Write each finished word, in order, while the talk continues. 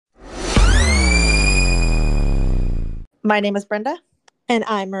My name is Brenda, And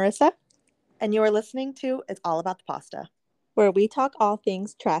I'm Marissa, and you are listening to It's All About the Pasta. where we talk all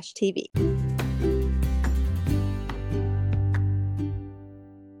things trash TV.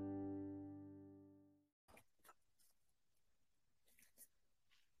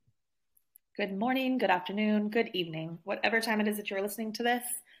 Good morning, good afternoon, good evening. Whatever time it is that you're listening to this,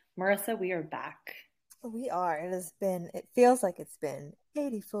 Marissa, we are back. We are. It feels like it's been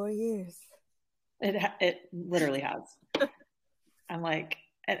 84 years. It literally has. I'm like,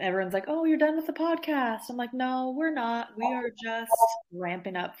 and everyone's like, oh, you're done with the podcast. I'm like, no, we're not. We are just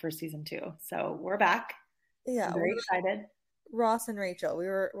ramping up for season 2. So we're back. Yeah, I'm very excited. Ross and Rachel,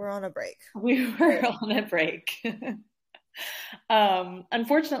 we're on a break. We were on a break.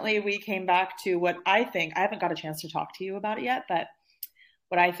 Unfortunately, we came back to what I think, I haven't got a chance to talk to you about it yet, but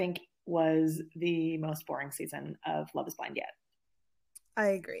what I think was the most boring season of Love is Blind yet. I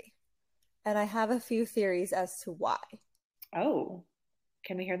agree. And I have a few theories as to why. Oh,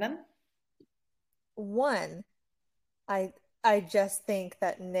 can we hear them? One, I just think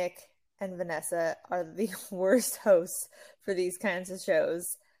that Nick and Vanessa are the worst hosts for these kinds of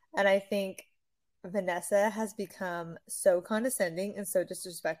shows. And I think Vanessa has become so condescending and so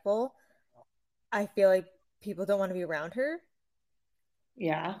disrespectful. I feel like people don't want to be around her.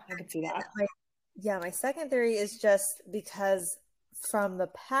 Yeah, I can see that. My second theory is just because from the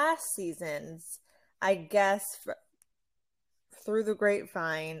past seasons, I guess through the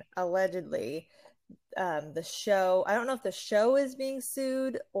grapevine, allegedly, the show, I don't know if the show is being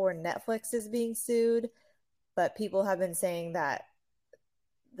sued or Netflix is being sued, but people have been saying that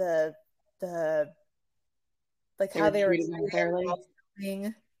the like how they were treated unfairly.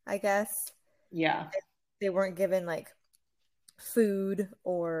 I guess. Yeah. They weren't given like food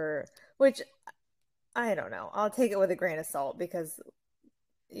or which I don't know. I'll take it with a grain of salt because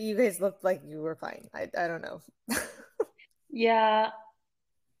you guys looked like you were fine. I don't know. Yeah.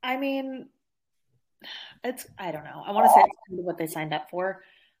 I mean, I don't know. I want to say it's kind of what they signed up for.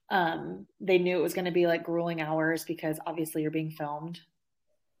 They knew it was going to be like grueling hours because obviously you're being filmed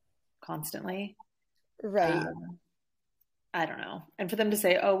constantly. Right. I don't know. And for them to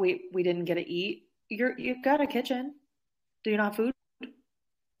say, "Oh, we didn't get to eat," you've got a kitchen. Do you not have food?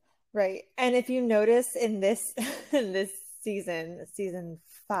 Right. And if you notice in this in this season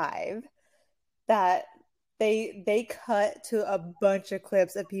 5, that they cut to a bunch of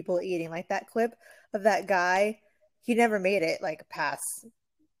clips of people eating. Like that clip of that guy, he never made it like past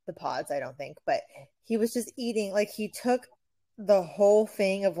the pods, I don't think, but he was just eating like he took the whole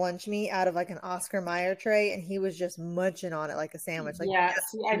thing of lunch meat out of like an Oscar Mayer tray and he was just munching on it like a sandwich. Like Yeah,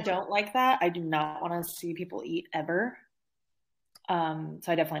 see, I don't like that. I do not want to see people eat ever.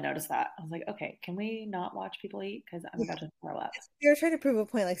 So I definitely noticed that. I was like, okay, can we not watch people eat? Because I'm about to throw up. they were trying to prove a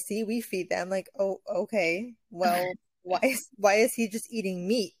point, like, see, we feed them. Like, oh, okay. Well, why is he just eating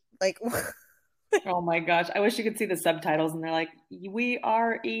meat? Like Oh my gosh. I wish you could see the subtitles and they're like, we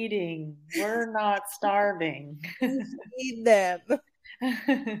are eating. We're not starving. feed them.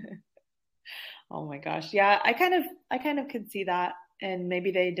 Oh my gosh. Yeah, I kind of could see that. And maybe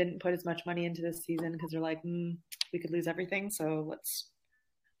they didn't put as much money into this season because they're like, we could lose everything, so let's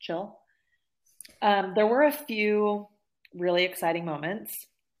chill. There were a few really exciting moments.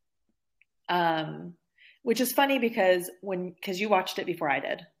 Which is funny because you watched it before I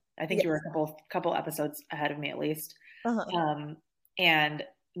did. I think Yes. you were a couple episodes ahead of me at least. Uh-huh. And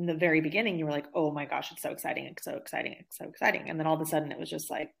in the very beginning, you were like, "Oh my gosh, it's so exciting! It's so exciting! It's so exciting!" And then all of a sudden, it was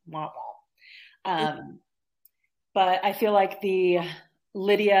just like, "Wah wah." But I feel like the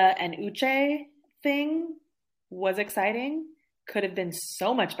Lydia and Uche thing was exciting. Could have been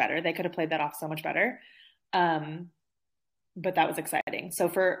so much better. They could have played that off so much better. But that was exciting. So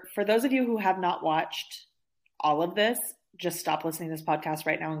for those of you who have not watched all of this, just stop listening to this podcast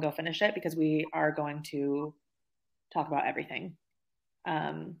right now and go finish it because we are going to talk about everything.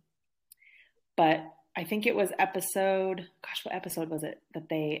 But I think it was what episode was it that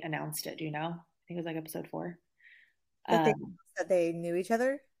they announced it? Do you know? I think it was like episode 4. That they knew each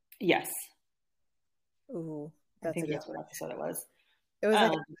other. Yes. Ooh, I that's a think good that's what one. episode it was. It was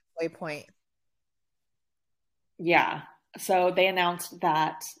like a waypoint. Yeah. So they announced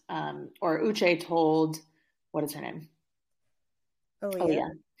that, or Uche told, what is her name?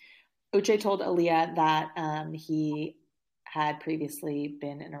 Aaliyah. Uche told Aaliyah that he had previously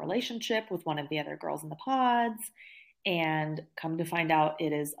been in a relationship with one of the other girls in the pods, and come to find out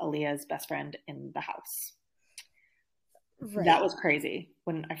it is Aaliyah's best friend in the house. Right. That was crazy.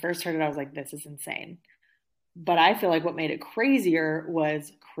 When I first heard it, I was like, this is insane. But I feel like what made it crazier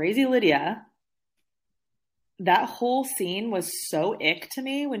was crazy Lydia. That whole scene was so ick to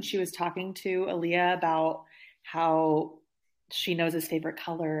me when she was talking to Aaliyah about how she knows his favorite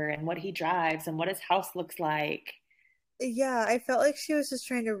color and what he drives and what his house looks like. Yeah, I felt like she was just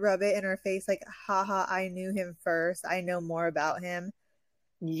trying to rub it in her face, like, haha, I knew him first. I know more about him.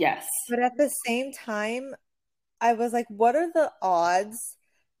 Yes. But at the same time, I was like, what are the odds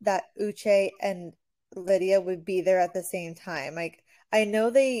that Uche and Lydia would be there at the same time? Like, I know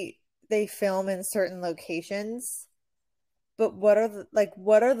they film in certain locations, but what are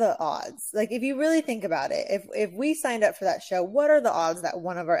the odds? Like, if you really think about it, if we signed up for that show, what are the odds that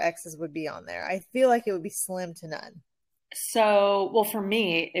one of our exes would be on there? I feel like it would be slim to none. So, well, for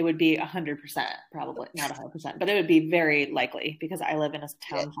me, it would be 100%, probably not 100%, but it would be very likely because I live in a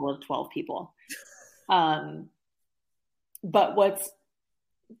town full of 12 people. Um, but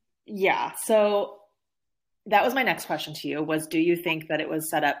yeah, so that was my next question to you was, do you think that it was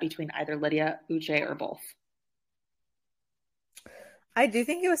set up between either Lydia, Uche, or both? I do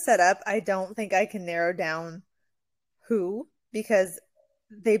think it was set up. I don't think I can narrow down who because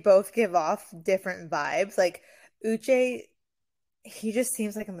they both give off different vibes. Like Uche, he just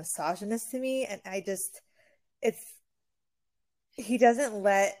seems like a misogynist to me, and it's he doesn't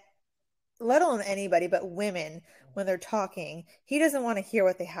let alone anybody, but women when they're talking, he doesn't want to hear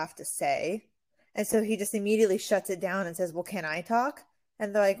what they have to say. And so he just immediately shuts it down and says, "Well, can I talk?"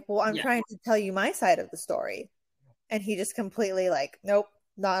 And they're like, "Well, I'm Yeah. trying to tell you my side of the story." And he just completely like, "Nope,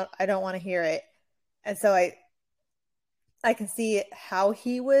 not I don't want to hear it." And so I can see how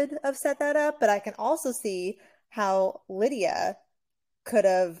he would have set that up, but I can also see how Lydia could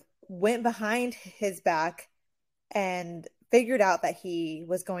have went behind his back and figured out that he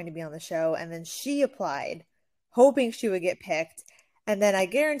was going to be on the show, and then she applied hoping she would get picked, and then I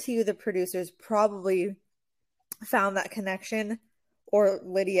guarantee you the producers probably found that connection, or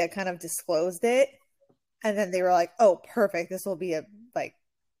Lydia kind of disclosed it, and then they were like, oh perfect, this will be a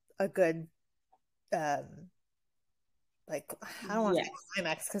good um like I don't want to Yeah. say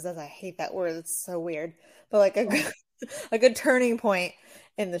climax because I hate that word, it's so weird, but like a good, a good turning point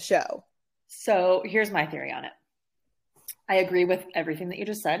in the show. So here's my theory on it. I agree with everything that you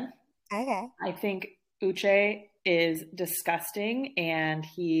just said. Okay. I think Uche is disgusting and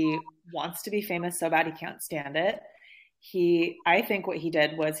he wants to be famous so bad he can't stand it. I think what he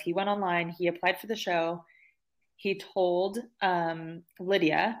did was he went online, he applied for the show, he told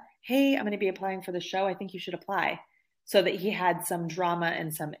Lydia, hey, I'm going to be applying for the show. I think you should apply. So that he had some drama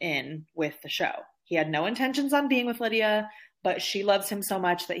and some in with the show. He had no intentions on being with Lydia, but she loves him so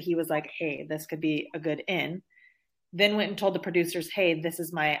much that he was like, hey, this could be a good in. Then went and told the producers, hey, this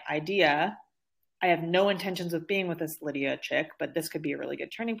is my idea. I have no intentions of being with this Lydia chick, but this could be a really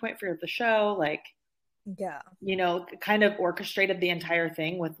good turning point for the show. Like, Yeah. Kind of orchestrated the entire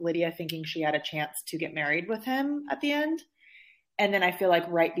thing with Lydia thinking she had a chance to get married with him at the end. And then I feel like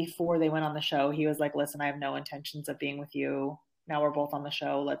right before they went on the show, he was like, listen, I have no intentions of being with you. Now we're both on the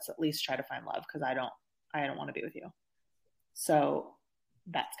show. Let's at least try to find love because I don't want to be with you. So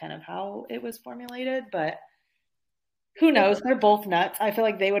that's kind of how it was formulated. But who knows? They're both nuts. I feel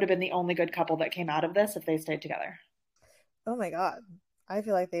like they would have been the only good couple that came out of this if they stayed together. Oh my God. I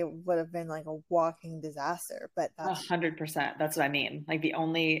feel like they would have been like a walking disaster, but that's 100%. That's what I mean. Like the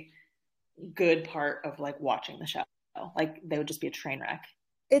only good part of like watching the show. Like they would just be a train wreck.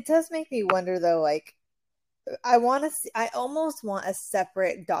 it does make me wonder though, like I almost want a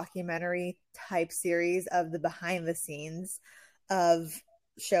separate documentary type series of the behind the scenes of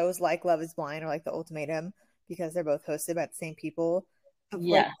shows like Love is Blind or like The Ultimatum because they're both hosted by the same people of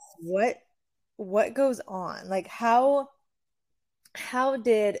like Yes. what goes on? Like how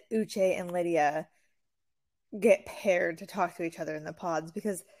did Uche and Lydia get paired to talk to each other in the pods?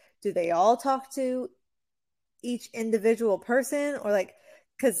 Because do they all talk to each individual person or like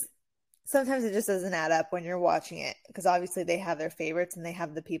because sometimes it just doesn't add up when you're watching it because obviously they have their favorites and they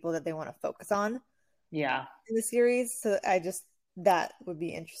have the people that they want to focus on Yeah. in the series, so I just that would be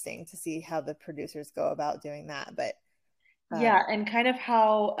interesting to see how the producers go about doing that, but Yeah. And kind of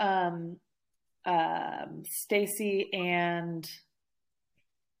how Stacy and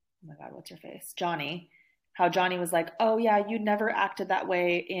oh my God, what's her face? Johnny. How Johnny was like, oh, yeah, you never acted that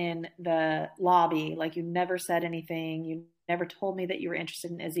way in the lobby. Like, you never said anything. You never told me that you were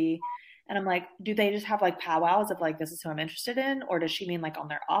interested in Izzy. And I'm like, do they just have like powwows of like, this is who I'm interested in? Or does she mean like on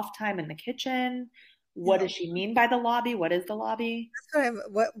their off time in the kitchen? What yeah, does she mean by the lobby? What is the lobby?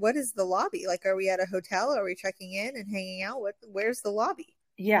 what is the lobby like? Are we at a hotel? Are we checking in and hanging out? Where's the lobby?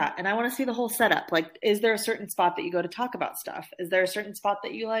 Yeah. And I want to see the whole setup. Like, is there a certain spot that you go to talk about stuff? Is there a certain spot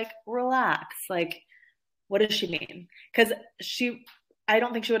that you like relax? Like, what does she mean? Because I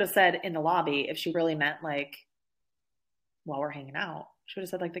don't think she would have said in the lobby if she really meant like while we're hanging out. She would have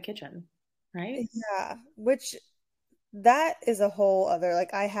said like the kitchen, right? Yeah, which that is a whole other,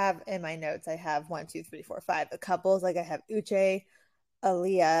 like, I have in my notes, I have one, two, three, four, five, the couples. Like, I have Uche,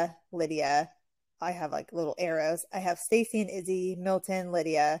 Aaliyah, Lydia. I have like little arrows. I have Stacy and Izzy, Milton,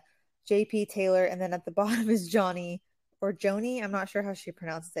 Lydia, JP, Taylor, and then at the bottom is Johnny or Joni. I'm not sure how she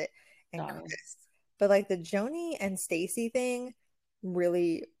pronounces it, and Johnny. Chris. But like the Joni and Stacy thing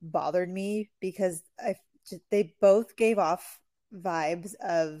really bothered me because they both gave off vibes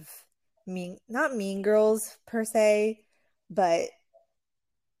of not mean girls per se, but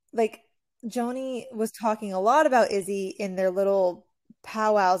like Joni was talking a lot about Izzy in their little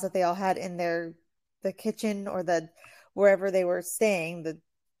powwows that they all had in the kitchen or the wherever they were staying.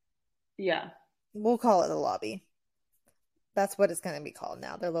 Yeah. We'll call it the lobby. That's what it's going to be called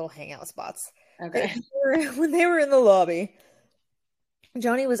now. Their little hangout spots. Okay. When they were in the lobby,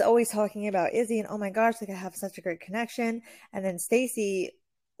 Joni was always talking about Izzy and oh my gosh, like I have such a great connection. And then Stacy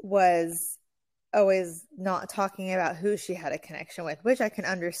was always not talking about who she had a connection with, which I can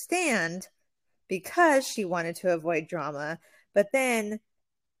understand because she wanted to avoid drama. But then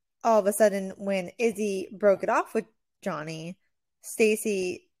all of a sudden, when Izzy broke it off with Johnny,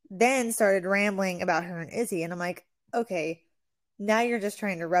 Stacy then started rambling about her and Izzy. And I'm like, okay, now you're just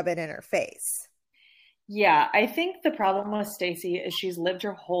trying to rub it in her face. Yeah, I think the problem with Stacey is she's lived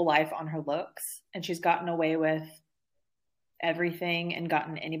her whole life on her looks and she's gotten away with everything and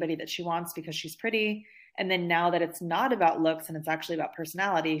gotten anybody that she wants because she's pretty. And then now that it's not about looks and it's actually about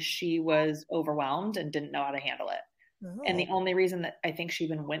personality, she was overwhelmed and didn't know how to handle it. And the Oh, only reason that I think she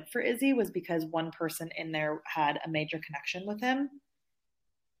even went for Izzy was because one person in there had a major connection with him.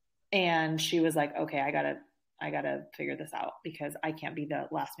 And she was like, okay, I gotta figure this out because I can't be the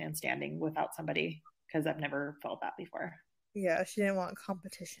last man standing without somebody because I've never felt that before. yeah, she didn't want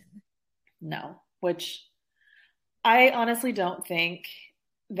competition. No, which I honestly don't think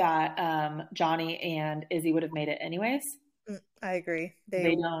that Johnny and Izzy would have made it anyways. I agree.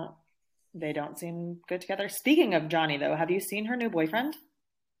 They don't they don't seem good together. Speaking of Johnny though, have you seen her new boyfriend?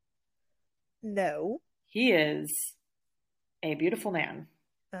 No. He is a beautiful man.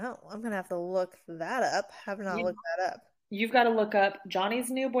 Oh, I'm gonna have to look that up. Have not You looked that up. you've got to look up Johnny's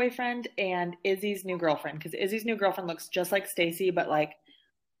new boyfriend and Izzy's new girlfriend because Izzy's new girlfriend looks just like Stacy but like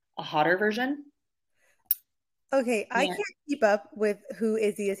a hotter version. Okay, I Yeah. can't keep up with who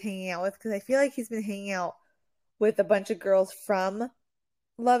Izzy is hanging out with because I feel like he's been hanging out with a bunch of girls from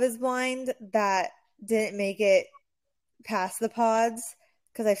Love is Blind that didn't make it past the pods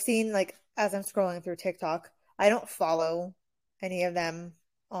because I've seen like as I'm scrolling through TikTok, I don't follow any of them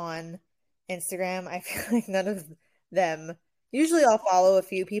on Instagram. I feel like none of them. Usually I'll follow a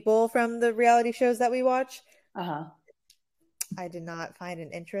few people from the reality shows that we watch. Uh-huh. I did not find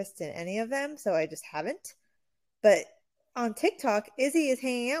an interest in any of them, so I just haven't. But on TikTok, Izzy is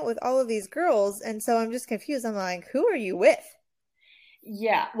hanging out with all of these girls, and so I'm just confused. I'm like, who are you with?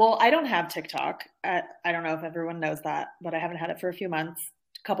 Yeah, well, I don't have TikTok. I don't know if everyone knows that, but I haven't had it for a few months,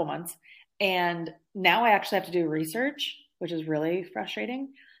 couple months. And now I actually have to do research, which is really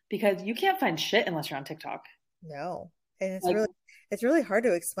frustrating because you can't find shit unless you're on TikTok. No. And Like, it's really hard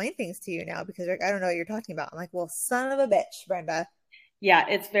to explain things to you now because I don't know what you're talking about. I'm like, well, son of a bitch, Brenda. yeah,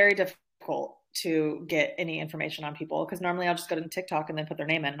 it's very difficult to get any information on people because normally I'll just go to TikTok and then put their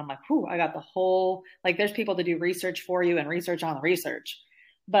name in, and I'm like, whew, I got the whole like. There's people to do research for you and research on the research,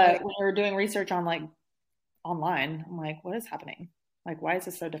 Oh, yeah. but when you're doing research on like online, I'm like, what is happening? Like, why is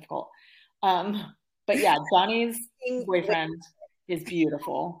this so difficult? But yeah, Johnny's boyfriend is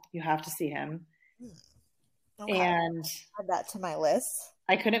beautiful. You have to see him. Okay. And Add that to my list.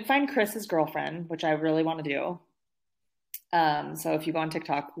 I couldn't find Chris's girlfriend, which I really want to do. So if you go on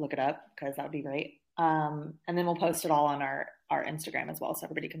TikTok, look it up because that would be great. And then we'll post it all on our Instagram as well, so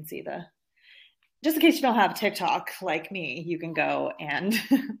everybody can see the. Just in case you don't have TikTok like me, you can go and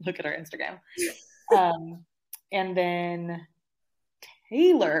look at our Instagram. And then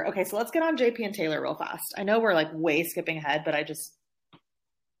Taylor. Okay, so let's get on JP and Taylor real fast. I know we're like way skipping ahead, but I just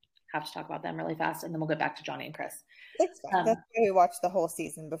have to talk about them really fast, and then we'll get back to Johnny and Chris. It's fine. That's why we watch the whole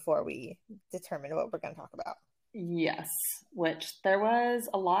season before we determine what we're going to talk about. Yes, which there was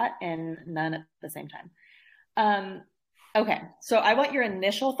a lot and none at the same time. Um, okay, so I want your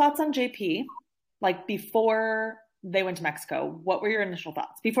initial thoughts on JP, like before they went to Mexico. What were your initial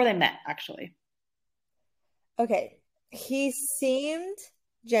thoughts before they met, actually? Okay. He seemed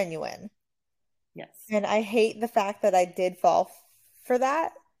genuine. Yes. And I hate the fact that I did fall for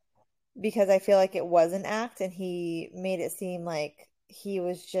that because I feel like it was an act and he made it seem like he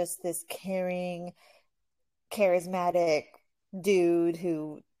was just this caring, charismatic dude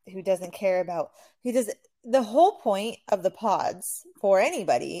who doesn't care about he does the whole point of the pods for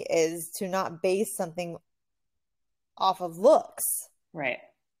anybody is to not base something off of looks. Right.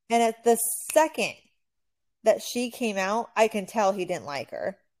 And at the second that she came out, I can tell he didn't like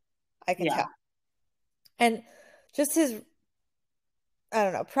her. I can Yeah. tell. And just his, I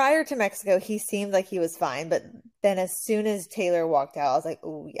don't know, prior to Mexico, he seemed like he was fine. But then as soon as Taylor walked out, I was like,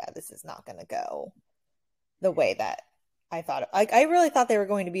 oh, yeah, this is not going to go the way that I thought. Like, I really thought they were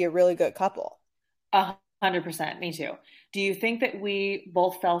going to be a really good couple. 100%. Me too. Do you think that we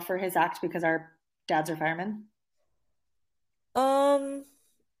both fell for his act because our dads are firemen? Um,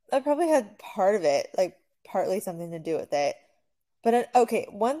 I probably had part of it, like partly something to do with it. But okay,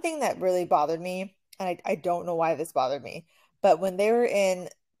 one thing that really bothered me, and I don't know why this bothered me, but when they were in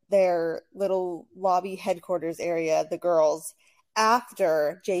their little lobby headquarters area, the girls,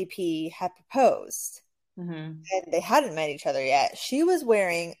 after JP had proposed Mm-hmm. and they hadn't met each other yet, she was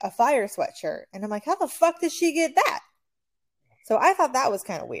wearing a fire sweatshirt. And I'm like, how the fuck did she get that? So I thought that was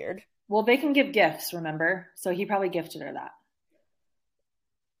kind of weird. Well, they can give gifts, remember? So he probably gifted her that.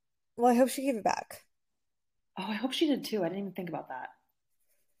 Well, I hope she gave it back. Oh, I hope she did too. I didn't even think about that.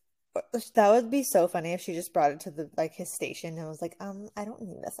 That would be so funny if she just brought it to the like his station and was like, I don't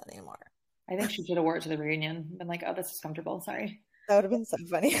need this anymore. I think she should have wore it to the reunion. Been like, oh, this is comfortable. Sorry. That would have been so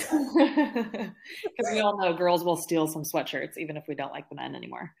funny. Because we all know girls will steal some sweatshirts even if we don't like the men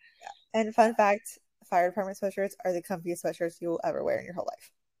anymore. And fun fact, fire department sweatshirts are the comfiest sweatshirts you will ever wear in your whole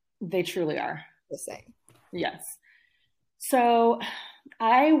life. They truly are. Just saying. Yes. So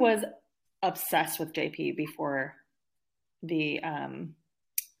I was obsessed with JP before the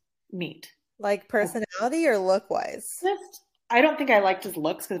meet. Like personality or look wise? Just, I don't think I liked his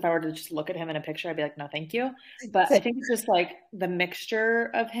looks because if I were to just look at him in a picture, I'd be like, no, thank you. But I think it's just like the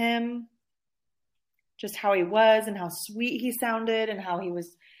mixture of him, just how he was and how sweet he sounded and how he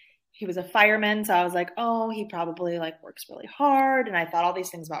was a fireman. So I was like, oh, he probably like works really hard. And I thought all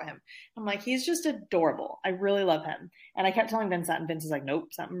these things about him. I'm like, he's just adorable. I really love him. And I kept telling Vince that, and Vince is like, nope,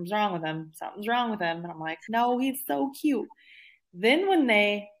 something's wrong with him. Something's wrong with him. And I'm like, no, he's so cute. Then when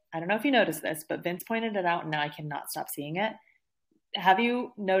I don't know if you noticed this, but Vince pointed it out and now I cannot stop seeing it. Have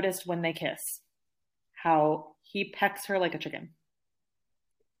you noticed when they kiss how he pecks her like a chicken?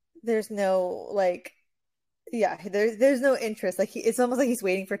 There's no like, yeah, there's no interest. Like it's almost like he's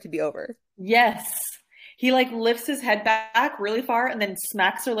waiting for it to be over. Yes. He like lifts his head back really far and then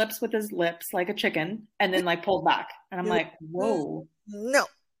smacks her lips with his lips like a chicken and then like pulls back. And I'm like, whoa. No.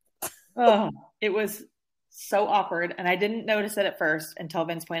 Oh, it was so awkward. And I didn't notice it at first until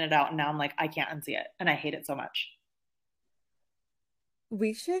Vince pointed out. And now I'm like, I can't unsee it. And I hate it so much.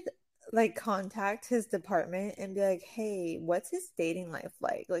 We should like contact his department and be like, hey, what's his dating life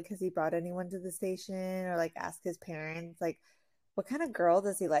like? Like, has he brought anyone to the station or like ask his parents, like, what kind of girl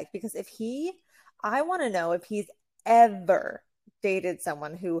does he like? Because I want to know if he's ever dated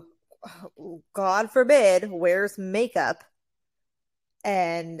someone who, God forbid, wears makeup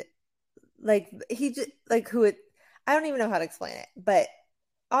and like he just like who it, I don't even know how to explain it, but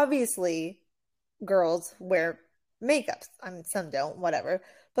obviously girls wear makeup. I mean, some don't, whatever.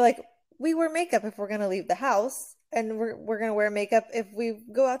 But like we wear makeup if we're gonna leave the house, and we're gonna wear makeup if we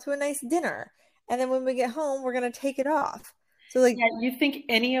go out to a nice dinner. And then when we get home, we're gonna take it off. So like, yeah, you think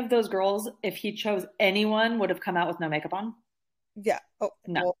any of those girls, if he chose anyone, would have come out with no makeup on? yeah. Oh,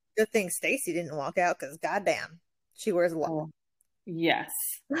 No. well, good thing Stacy didn't walk out because goddamn, she wears a lot. Oh, yes.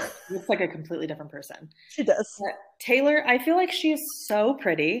 Looks like a completely different person. She does. But Taylor, I feel like she is so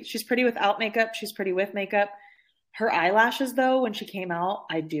pretty. She's pretty without makeup. She's pretty with makeup. Her eyelashes, though, when she came out,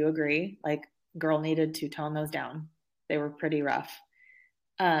 I do agree. Like, girl needed to tone those down. They were pretty rough.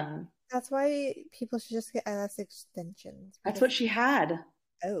 That's why people should just get eyelash extensions. That's what she had.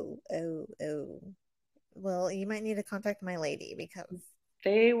 Oh. Well, you might need to contact my lady because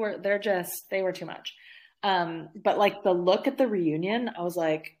They were too much. But like the look at the reunion, I was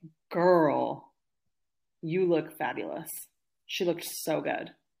like, girl, you look fabulous. She looked so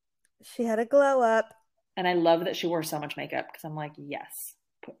good. she had a glow up. And I love that she wore so much makeup because I'm like, yes,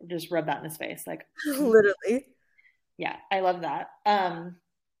 just rub that in his face. Like, Literally. yeah, I love that.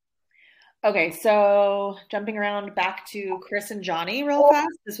 Okay, so jumping around back to Chris and Johnny real fast.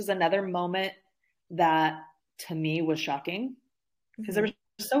 This was another moment that to me was shocking because there were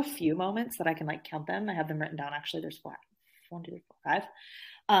so few moments that I can like count them. I have them written down. Actually, there's five. 1, 2, 3, 4,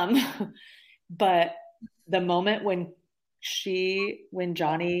 5. But the moment when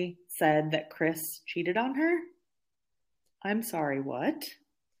Johnny said that Chris cheated on her, I'm sorry, what?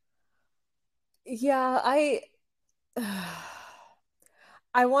 Yeah, I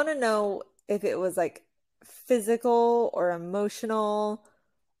want to know if it was like physical or emotional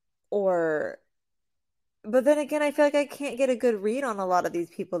or but then again, I feel like I can't get a good read on a lot of these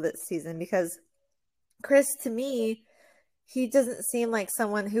people this season because Chris, to me, he doesn't seem like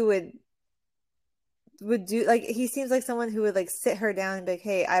someone who would do like he seems like someone who would like sit her down and be like,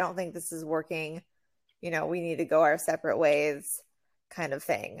 "Hey, I don't think this is working. We need to go our separate ways," kind of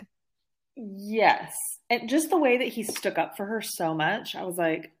thing. Yes. And just the way that he stuck up for her so much, I was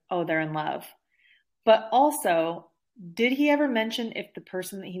like, oh, they're in love. But also, did he ever mention if the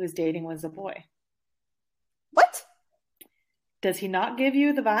person that he was dating was a boy? What? Does he not give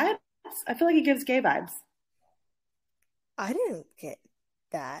you the vibes? I feel like he gives gay vibes. I didn't get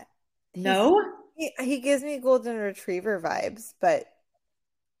that. No? He gives me golden retriever vibes, but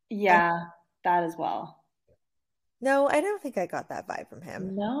Yeah, that as well. no, I don't think I got that vibe from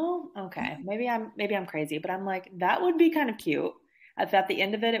him. No? Okay. Maybe I'm crazy, but I'm like, that would be kind of cute. At the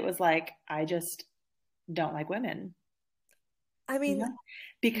end of it, it was like, I just don't like women. I mean,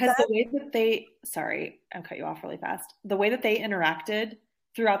 Because the way that sorry, I'll cut you off really fast. The way that they interacted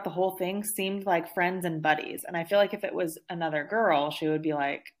throughout the whole thing seemed like friends and buddies. And I feel like if it was another girl, she would be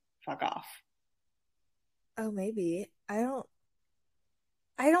like, fuck off. oh, maybe. I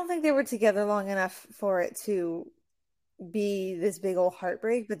don't think they were together long enough for it to be this big old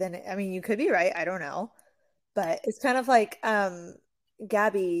heartbreak, but then I mean, you could be right. I don't know. But it's kind of like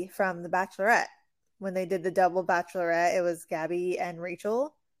Gabby from The Bachelorette. When they did the double Bachelorette, it was Gabby and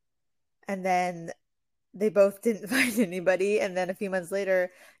Rachel. And then they both didn't find anybody. And then a few months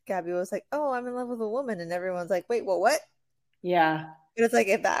later, Gabby was like, "Oh, I'm in love with a woman." And everyone's like, "Wait, what?" Yeah. But it's like,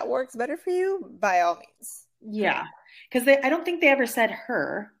 if that works better for you, by all means. Yeah. Because I don't think they ever said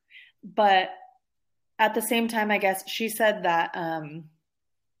her, but at the same time, I guess she said that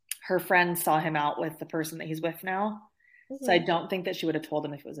her friend saw him out with the person that he's with now. Mm-hmm. So I don't think that she would have told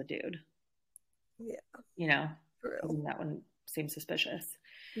him if it was a dude. Yeah. That wouldn't seem suspicious.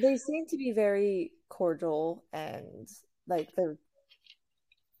 They seem to be very cordial and like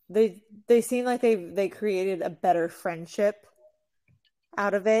they seem like they created a better friendship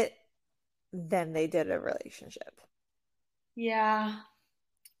out of it than they did a relationship. Yeah,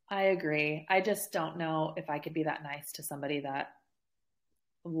 I agree. I just don't know if I could be that nice to somebody that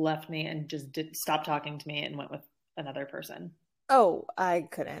left me and just stop talking to me and went with another person. Oh, I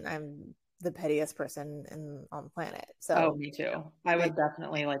couldn't. I'm the pettiest person on the planet. So, me too. I would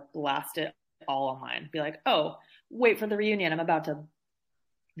definitely like blast it all online. Be like, oh, wait for the reunion. I'm about to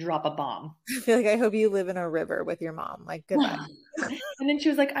drop a bomb. I feel like I hope you live in a river with your mom. Like, goodbye. And then she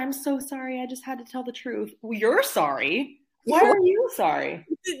was like, I'm so sorry. I just had to tell the truth. Well, you're sorry. Why are you sorry?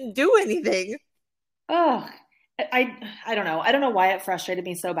 You didn't do anything. Oh, I don't know. I don't know why it frustrated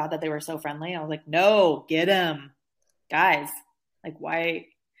me so bad that they were so friendly. I was like, no, get him. Guys, like why?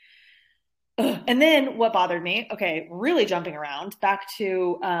 Ugh. And then what bothered me, okay, really jumping around back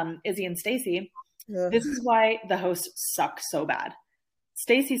to Izzy and Stacy. This is why the hosts suck so bad.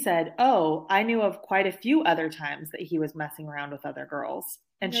 Stacy said, oh, I knew of quite a few other times that he was messing around with other girls.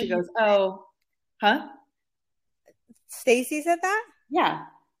 And she goes, oh, huh? Stacy said that? Yeah.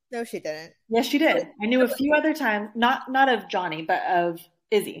 No, she didn't. Yes, she did. I knew a few other times, not of Johnny, but of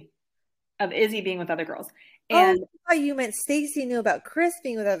Izzy being with other girls. And I thought you meant Stacy knew about Chris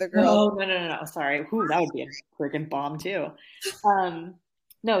being with other girls. No. Sorry. Ooh, that would be a freaking bomb too.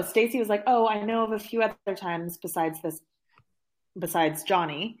 No, Stacy was like, oh, I know of a few other times besides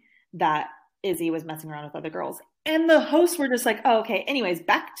Johnny, that Izzy was messing around with other girls. And the hosts were just like, oh, okay. Anyways,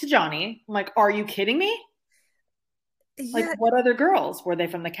 back to Johnny. I'm like, are you kidding me? Yeah. Like, what other girls? Were they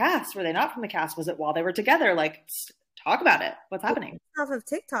from the cast? Were they not from the cast? Was it while they were together? Like, talk about it. What's happening? Off of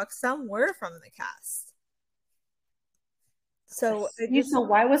TikTok, some were from the cast. So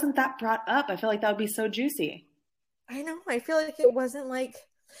why wasn't that brought up? I feel like that would be so juicy. I know. I feel like it wasn't like,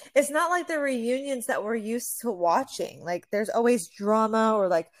 it's not like the reunions that we're used to watching. Like there's always drama or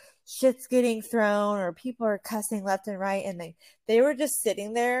like shit's getting thrown or people are cussing left and right. And they were just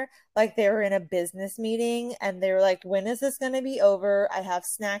sitting there like they were in a business meeting and they were like, when is this going to be over? I have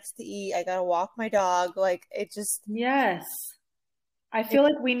snacks to eat. I got to walk my dog. Like it just. Yes. I feel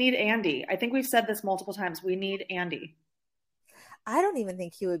like we need Andy. I think we've said this multiple times. We need Andy. I don't even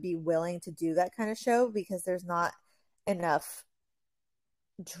think he would be willing to do that kind of show because there's not enough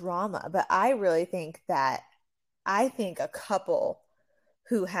drama. But I really think a couple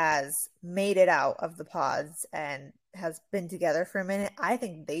who has made it out of the pods and has been together for a minute, I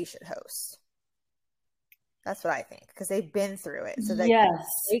think they should host. That's what I think because they've been through it. So yes,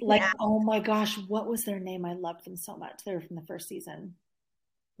 like oh my gosh, what was their name? I loved them so much. They were from the first season.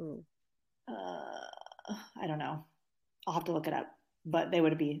 I don't know. I'll have to look it up, but they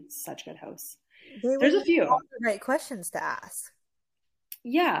would be such good hosts. There's a few right questions to ask.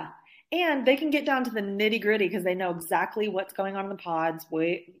 Yeah. And they can get down to the nitty gritty because they know exactly what's going on in the pods.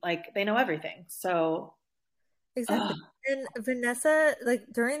 Like they know everything. So Exactly. And Vanessa, like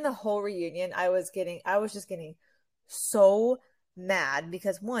during the whole reunion, I was just getting so mad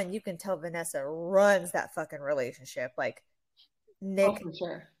because one, you can tell Vanessa runs that fucking relationship. Like oh, Nick for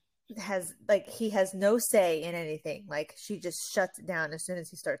sure. he has no say in anything. Like she just shuts it down as soon as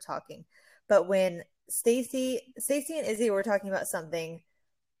he starts talking. But when Stacy and Izzy were talking about something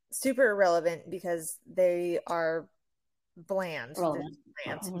super irrelevant because they are bland. They're Relevant.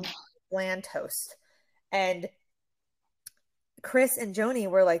 bland, Mhm. bland toast. And Chris and Joni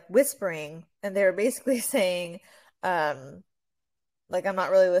were like whispering and they were basically saying, like, I'm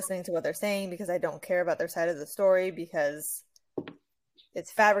not really listening to what they're saying because I don't care about their side of the story because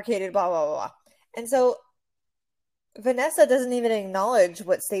it's fabricated, blah, blah, blah. And so Vanessa doesn't even acknowledge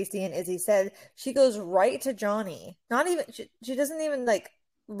what Stacy and Izzy said. She goes right to Johnny. Not even, she doesn't even like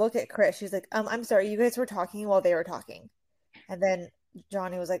look at Chris. She's like, I'm sorry, you guys were talking while they were talking. And then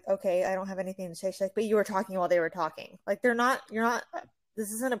Johnny was like, okay, I don't have anything to say. She's like, but you were talking while they were talking. Like, you're not,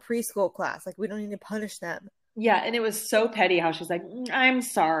 this isn't a preschool class. Like, we don't need to punish them. Yeah, and it was so petty how she's like, I'm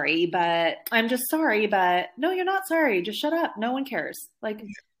sorry, but I'm just sorry, but no, you're not sorry. Just shut up. No one cares. Like,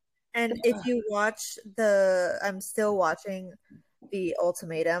 And if you watch I'm still watching the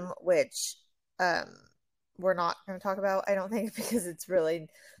ultimatum, which um we're not going to talk about, I don't think, because it's really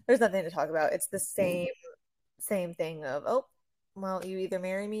there's nothing to talk about. It's the same thing of, oh, well, you either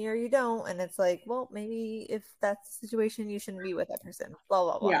marry me or you don't, and it's like, well, maybe if that's the situation, you shouldn't be with that person. Blah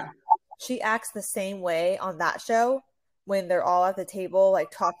blah blah. yeah, She acts the same way on that show when they're all at the table,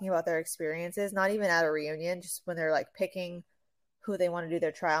 like talking about their experiences, not even at a reunion, just when they're like picking who they want to do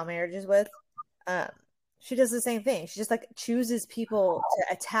their trial marriages with. Um, she does the same thing. She just like chooses people to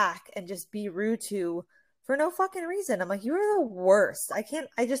attack and just be rude to for no fucking reason. I'm like, you're the worst. I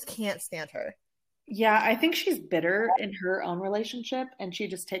just can't stand her. yeah. I think she's bitter in her own relationship, and she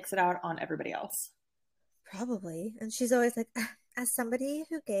just takes it out on everybody else. Probably. And she's always like, as somebody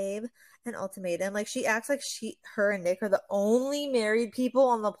who gave an ultimatum, like she acts like her and Nick are the only married people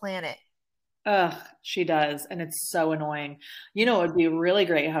on the planet. Ugh, she does, and it's so annoying. You know, what would be a really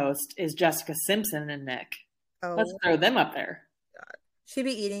great host is Jessica Simpson and Nick. Let's Oh, throw them up there. she'd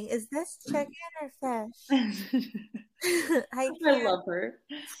be eating. Is this chicken or fish? I I love her.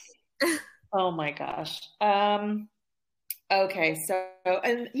 can't. Oh my gosh. Okay, so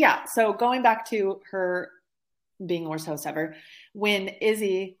and yeah, so going back to her being the worst host ever, when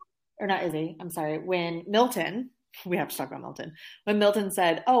Izzy, or not Izzy, I'm sorry, when Milton, we have to talk about Milton, when Milton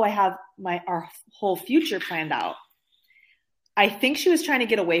said, "Oh, I have our whole future planned out." I think she was trying to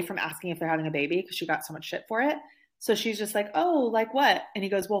get away from asking if they're having a baby because she got so much shit for it. So she's just like, "Oh, like what?" And he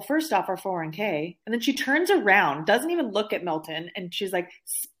goes, "Well, first off, our 401k." And then she turns around, doesn't even look at Milton, and she's like,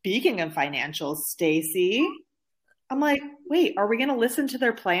 "Speaking of financials, Stacy." I'm like, "Wait, are we going to listen to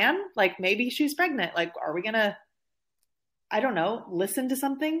their plan? Like maybe she's pregnant. Like are we going to, I don't know, listen to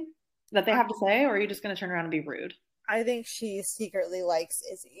something that they have to say, or are you just going to turn around and be rude?" I think she secretly likes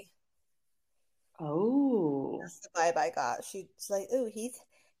Izzy. Oh. That's the vibe I got. She's like, "Ooh,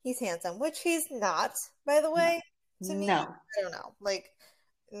 he's handsome," which he's not, by the way. To me, No. I don't know. Like,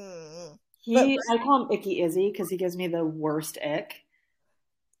 mm. But I call him Icky Izzy because he gives me the worst ick.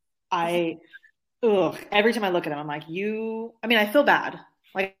 I ugh, every time I look at him, I'm like, I mean, I feel bad.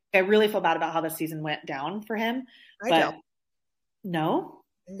 Like, I really feel bad about how the season went down for him. I But don't. no,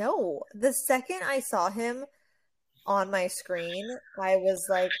 No, the second I saw him on my screen, I was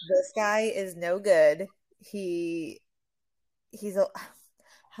like, "This guy is no good." He's a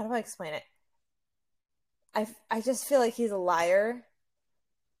how do I explain it? I just feel like he's a liar,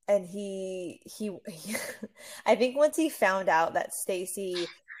 and he I think once he found out that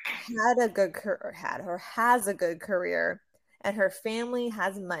Stacy has a good career and her family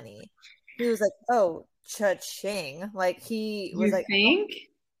has money, he was like, "Oh, cha-ching." Like he was you like, think?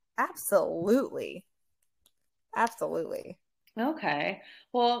 "Absolutely. Absolutely." Okay.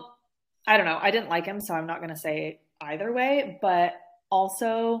 Well, I don't know. I didn't like him, so I'm not going to say either way. But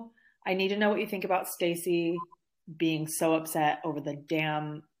also, I need to know what you think about Stacy being so upset over the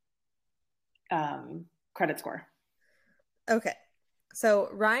damn credit score. Okay. So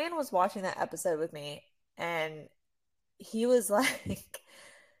Ryan was watching that episode with me and he was like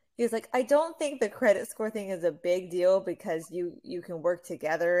he was like, "I don't think the credit score thing is a big deal because you can work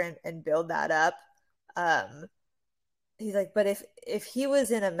together and build that up." Um he's like, "But if he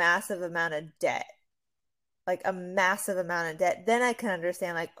was in a massive amount of debt, like a massive amount of debt, then I can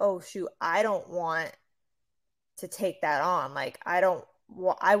understand like, oh shoot, I don't want to take that on. Like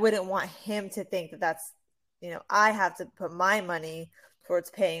I wouldn't want him to think that that's, I have to put my money towards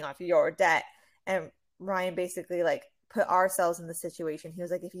paying off your debt. And Ryan basically like put ourselves in the situation. He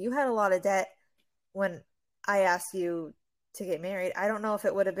was like, if you had a lot of debt when I asked you to get married, I don't know if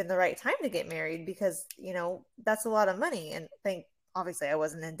it would have been the right time to get married because, you know, that's a lot of money. And obviously I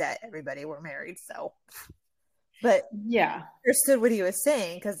wasn't in debt. Everybody were married. So, but yeah, understood what he was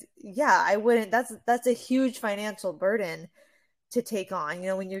saying. Cause yeah, I wouldn't, that's a huge financial burden to take on. You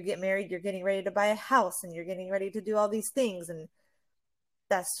know, when you get married, you're getting ready to buy a house and you're getting ready to do all these things. And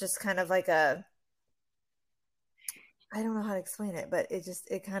that's just kind of like I don't know how to explain it, but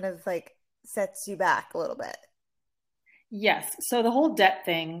it kind of like sets you back a little bit. yes. So the whole debt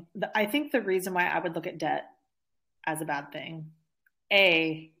thing, I think the reason why I would look at debt as a bad thing,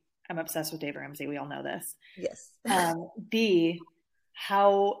 A, I'm obsessed with Dave Ramsey. We all know this. Yes. B,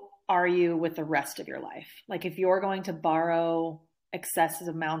 how are you with the rest of your life? Like if you're going to borrow excessive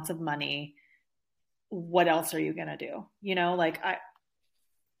amounts of money, what else are you going to do? You know,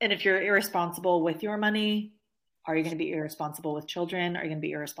 and if you're irresponsible with your money, are you going to be irresponsible with children? Are you going to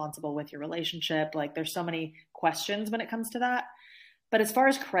be irresponsible with your relationship? Like there's so many questions when it comes to that. But as far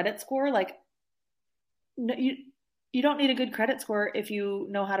as credit score, like no, you don't need a good credit score if you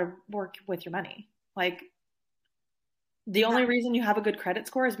know how to work with your money. Like the only reason you have a good credit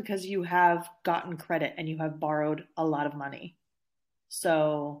score is because you have gotten credit and you have borrowed a lot of money.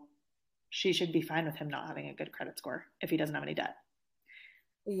 So she should be fine with him not having a good credit score if he doesn't have any debt.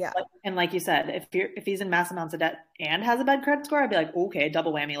 Yeah. And like you said, if he's in mass amounts of debt and has a bad credit score, I'd be like, okay,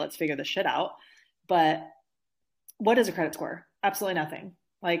 double whammy, let's figure this shit out. But what is a credit score? Absolutely nothing.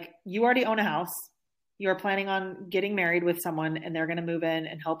 Like you already own a house. You're planning on getting married with someone and they're going to move in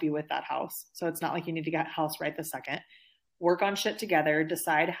and help you with that house. So it's not like you need to get a house right this second. Work on shit together,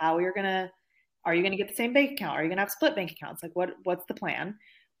 decide how are you going to get the same bank account? Are you going to have split bank accounts? Like what's the plan?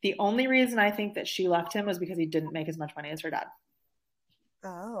 The only reason I think that she left him was because he didn't make as much money as her dad.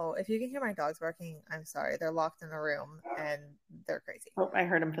 Oh, if you can hear my dogs barking, I'm sorry. They're locked in a room and they're crazy. Oh, I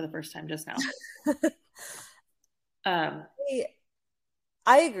heard him for the first time just now.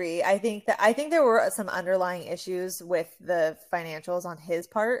 I agree. I think there were some underlying issues with the financials on his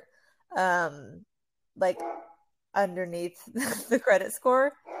part. Like underneath the credit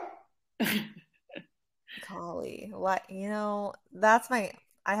score. Golly, what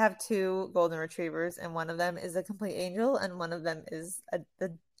I have two golden retrievers, and one of them is a complete angel, and one of them is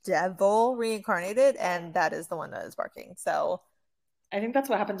the devil reincarnated, and that is the one that is barking. So, I think that's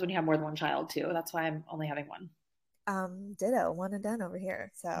what happens when you have more than one child too. That's why I'm only having one. Ditto, one and done over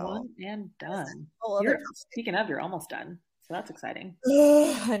here. So one and done. Speaking of, you're almost done, so that's exciting.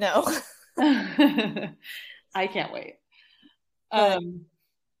 I know. I can't wait. I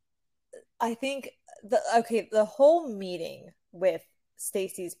think the whole meeting with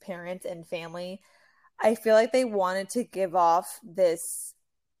Stacy's parents and family, I feel like they wanted to give off this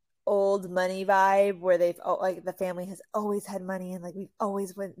old money vibe where like the family has always had money and like we've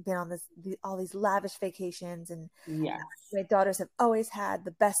always been on all these lavish vacations, and yes, my daughters have always had the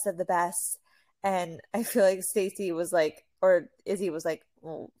best of the best. And I feel like Stacy was like, or Izzy was like,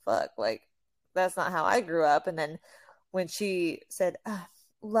 well, fuck, like that's not how I grew up. And then when she said,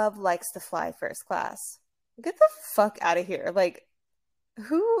 love likes to fly first class, get the fuck out of here. Like,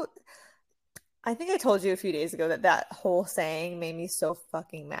 who? I think I told you a few days ago that whole saying made me so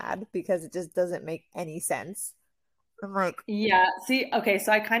fucking mad because it just doesn't make any sense. I'm like, yeah, see, okay,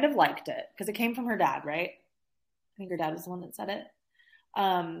 so I kind of liked it because it came from her dad, right? I think her dad was the one that said it.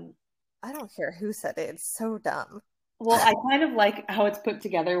 I don't care who said it. It's so dumb. Well, I kind of like how it's put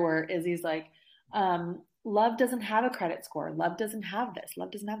together where Izzy's like, love doesn't have a credit score. Love doesn't have this.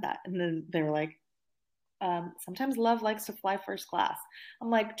 Love doesn't have that. And then they were like, sometimes love likes to fly first class. I'm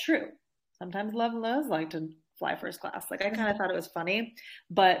like, true. Sometimes love does like to fly first class. Like I kind of thought it was funny,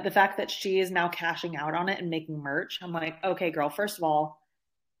 but the fact that she is now cashing out on it and making merch, I'm like, okay, girl, first of all,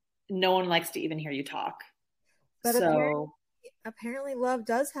 no one likes to even hear you talk. But apparently love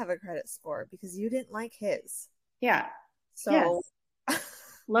does have a credit score because you didn't like his. Yeah. So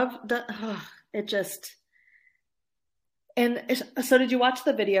love, it just, and so did you watch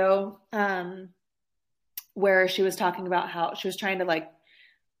the video where she was talking about how she was trying to like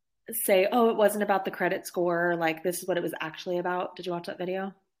say, oh, it wasn't about the credit score. Like this is what it was actually about. Did you watch that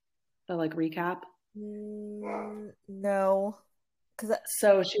video? The like recap? No.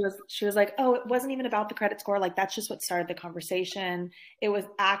 So she was like, oh, it wasn't even about the credit score. Like that's just what started the conversation. It was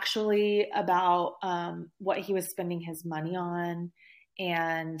actually about what he was spending his money on.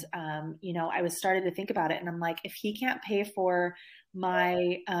 And I was started to think about it, and I'm like, if he can't pay for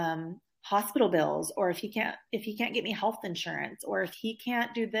my hospital bills, or if he can't get me health insurance, or if he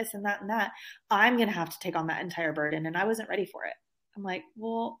can't do this and that and that, I'm gonna have to take on that entire burden. And I wasn't ready for it. I'm like,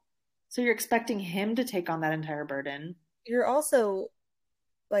 well, so you're expecting him to take on that entire burden. You're also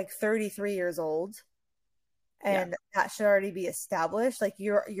like 33 years old, Yeah. and that should already be established. Like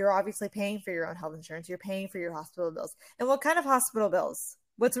you're obviously paying for your own health insurance, you're paying for your hospital bills. And what kind of hospital bills?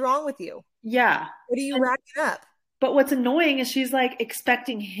 What's wrong with you? Yeah. What are you And, racking up? but what's annoying is she's like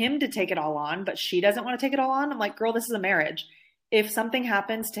expecting him to take it all on, but she doesn't want to take it all on. I'm like, girl, this is a marriage. If something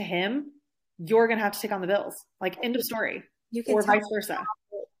happens to him, you're going to have to take on the bills. Like, end of story. You can Or tell vice versa.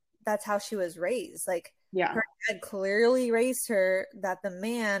 that's how she was raised. Like Yeah. her dad clearly raised her that the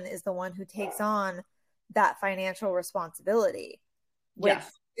man is the one who takes on that financial responsibility, which Yeah.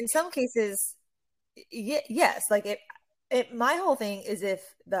 in some cases, yes, like it my whole thing is if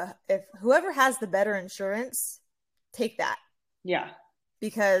whoever has the better insurance, take that, Yeah.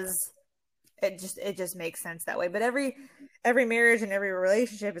 because it just makes sense that way. But every marriage and every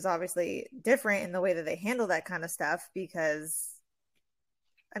relationship is obviously different in the way that they handle that kind of stuff, because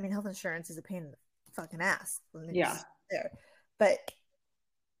I mean, health insurance is a pain in the fucking ass. Yeah. There. But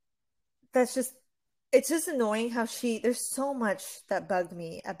that's just, it's just annoying how there's so much that bugged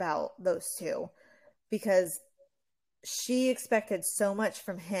me about those two, because she expected so much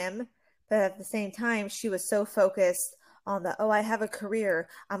from him, but at the same time, she was so focused on oh, I have a career.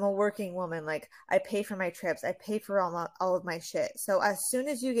 I'm a working woman. Like, I pay for my trips. I pay for all of my shit. So as soon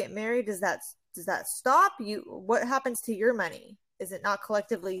as you get married, does that stop you? What happens to your money? Is it not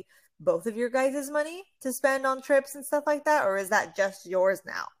collectively both of your guys' money to spend on trips and stuff like that? Or is that just yours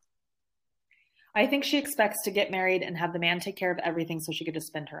now? I think she expects to get married and have the man take care of everything so she could just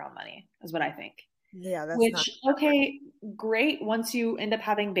spend her own money, is what I think. Yeah, that's not. Which, okay, great. Once you end up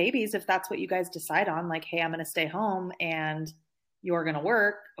having babies, if that's what you guys decide on, like, hey, I'm going to stay home and you're going to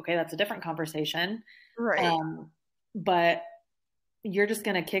work, okay, that's a different conversation. Right. But you're just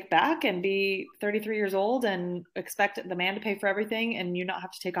going to kick back and be 33 years old and expect the man to pay for everything and you not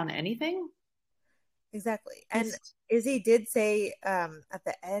have to take on anything? Exactly. And It's, Izzy did say at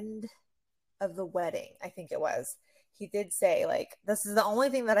the end of the wedding, I think it was, he did say, like, this is the only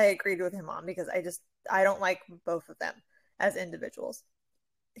thing that I agreed with him on, because I don't like both of them as individuals.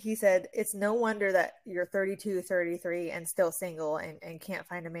 He said it's no wonder that you're 32, 33 and still single, and can't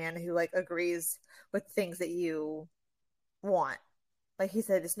find a man who like agrees with things that you want. Like, he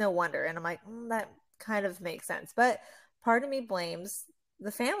said, it's no wonder. And I'm like, that kind of makes sense. But part of me blames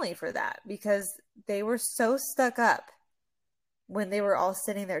the family for that, because they were so stuck up when they were all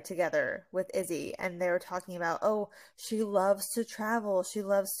sitting there together with Izzy, and they were talking about, oh, she loves to travel. She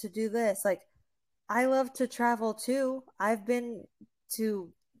loves to do this. Like, I love to travel too. I've been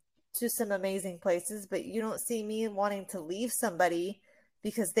to some amazing places, but you don't see me wanting to leave somebody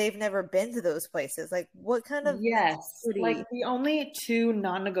because they've never been to those places. Like, what kind of yes. Like, mentality? the only two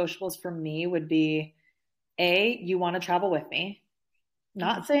non-negotiables for me would be, A, you want to travel with me. Mhm.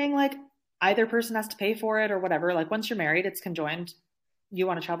 Not saying like either person has to pay for it or whatever. Like, once you're married, it's conjoined. You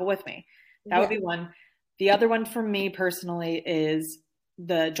want to travel with me. That would Yeah. be one. The other one for me personally is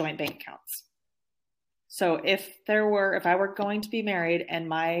the joint bank accounts. So if I were going to be married and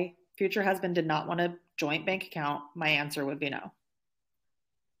my future husband did not want a joint bank account, my answer would be no.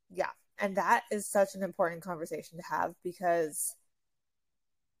 Yeah. And that is such an important conversation to have, because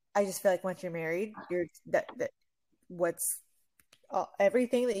I just feel like once you're married, you're that what's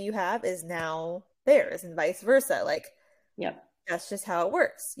everything that you have is now theirs, and vice versa. Like, Yep. that's just how it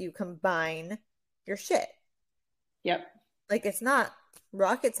works. You combine your shit. Yep. Like, it's not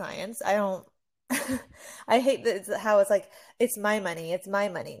rocket science. I don't I hate that how it's like, it's my money, it's my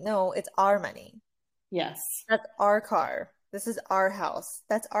money. No, it's our money. Yes. That's our car. This is our house.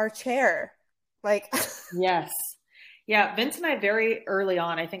 That's our chair. Like, Yes. Yeah, Vince and I very early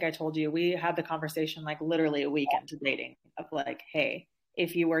on, I think I told you, we had the conversation like literally a week into dating of like, hey,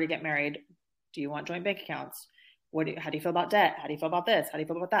 if you were to get married, do you want joint bank accounts? How do you feel about debt? How do you feel about this? How do you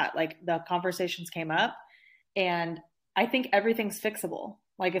feel about that? Like, the conversations came up, and I think everything's fixable.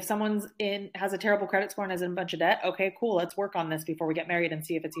 Like, if someone's has a terrible credit score and has a bunch of debt, okay, cool, let's work on this before we get married and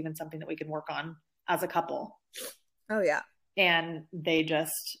see if it's even something that we can work on as a couple. oh yeah. And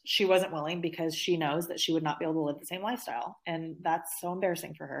she wasn't willing because she knows that she would not be able to live the same lifestyle. And that's so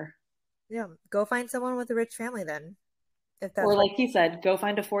embarrassing for her. Yeah. Go find someone with a rich family then, if Or, that's what. like he said, go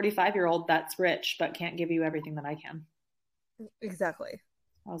find a 45-year-old that's rich but can't give you everything that I can. Exactly.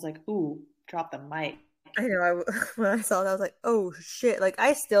 I was like, ooh, drop the mic. I know. When I saw that, I was like, oh shit. Like,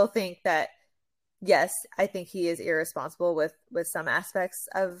 I still think that, yes, I think he is irresponsible with some aspects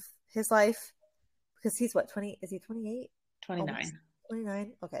of his life, because he's what, 20? Is he 28? Almost 29.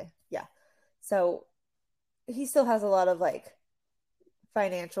 29. Okay. Yeah. So he still has a lot of like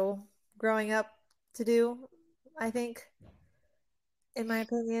financial growing up to do, I think. in my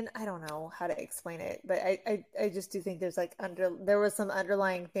opinion. I don't know how to explain it, but I just do think there's like there was some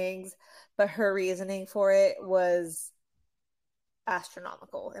underlying things, but her reasoning for it was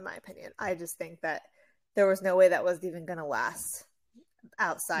astronomical, in my opinion. I just think that there was no way that was even going to last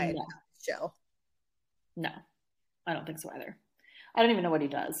outside No, the show. no, I don't think so either. I don't even know what he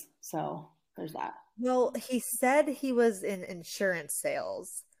does. So there's that. Well, he said he was in insurance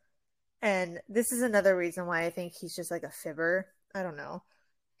sales. And this is another reason why I think he's just like a fibber. I don't know.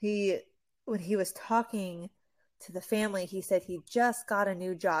 He, when he was talking to the family, he said he just got a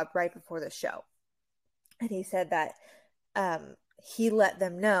new job right before the show. And he said that he let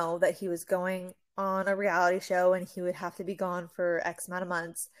them know that he was going on a reality show and he would have to be gone for X amount of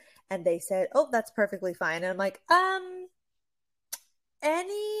months. And they said, "Oh, that's perfectly fine." And I'm like,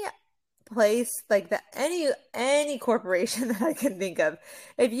 any place like that, any corporation that I can think of,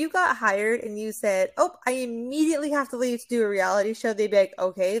 if you got hired and you said, "Oh, I immediately have to leave to do a reality show," they'd be like,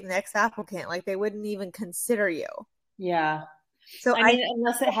 "Okay, the next applicant." Like they wouldn't even consider you. Yeah. So I mean,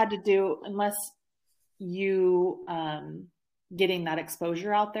 unless you getting that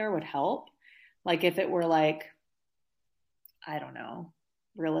exposure out there would help. Like if it were like, I don't know,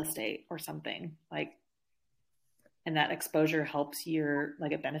 real estate or something, like, and that exposure helps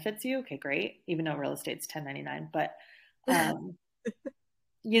like it benefits you. Okay, great. Even though real estate's 1099, but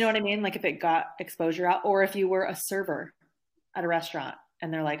you know what I mean? Like if it got exposure out, or if you were a server at a restaurant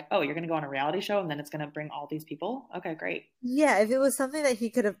and they're like, "Oh, you're going to go on a reality show and then it's going to bring all these people." Okay, great. yeah, if it was something that he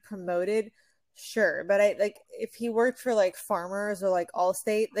could have promoted, sure. But I like if he worked for like Farmers or like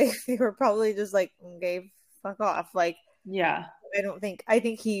Allstate, they were probably just like, "Okay, fuck off." Like Yeah. I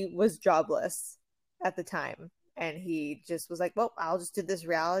think he was jobless at the time. And he just was like, "Well, I'll just do this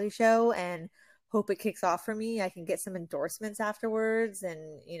reality show and hope it kicks off for me. I can get some endorsements afterwards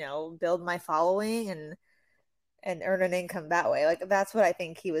and, build my following and earn an income that way." Like that's what I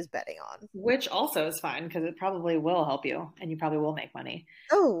think he was betting on. Which also is fine because it probably will help you and you probably will make money.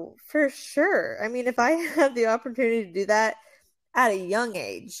 Oh, for sure. I mean, if I had the opportunity to do that at a young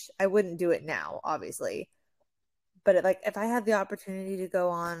age, I wouldn't do it now, obviously. But like if I had the opportunity to go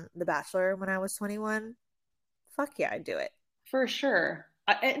on The Bachelor when I was 21, fuck yeah, I'd do it. For sure.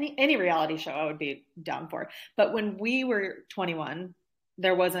 Any reality show I would be down for. But when we were 21,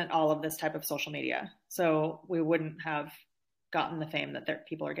 there wasn't all of this type of social media. So we wouldn't have gotten the fame that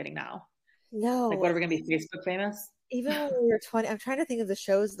people are getting now. Like, No, what are we going to be, Facebook famous? even when we were 20, I'm trying to think of the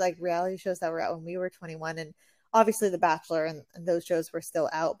shows, like reality shows that were out when we were 21. And obviously The Bachelor and those shows were still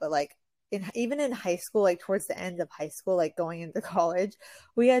out, but like even in high school, like towards the end of high school, like going into college,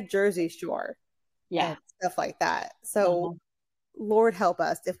 we had Jersey Shore Yeah. and stuff like that. So Lord help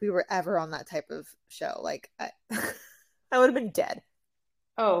us if we were ever on that type of show. Like I would have been dead.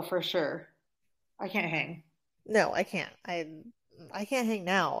 Oh, for sure. I can't hang. No, I can't. I can't hang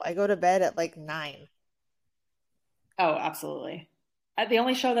now. I go to bed at like 9. Oh, absolutely. The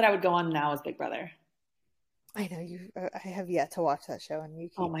only show that I would go on now is Big Brother. I know you. I have yet to watch that show, and you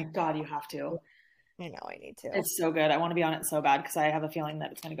keep. Oh my God, you have to. I know I need to. It's so good. I want to be on it so bad because I have a feeling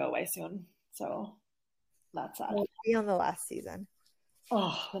that it's going to go away soon. So that's sad. We'll be on the last season.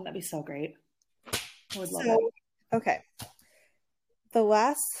 Oh, wouldn't that be so great? I would love So, it. okay. The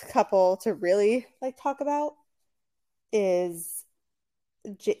last couple to really like talk about is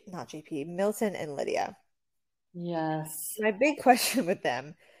not JP, Milton and Lydia. Yes. My big question with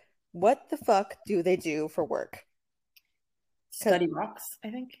them, what the fuck do they do for work? Study rocks, I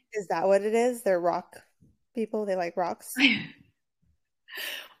think. Is that what it is? They're rock people. They like rocks.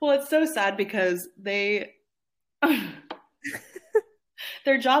 Well, it's so sad because their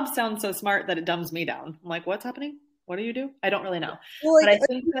jobs sound so smart that it dumbs me down. I'm like, what's happening? What do you do? I don't really know. Well, like, but I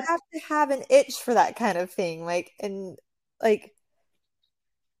think you have to have an itch for that kind of thing. Like, and like,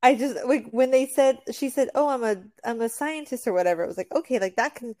 I just like when she said, "Oh, I'm a scientist or whatever." It was like, okay, like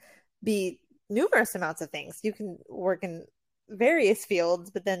that can be numerous amounts of things. You can work in various fields,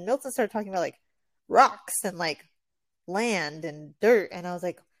 but then Milton started talking about like rocks and like land and dirt, and I was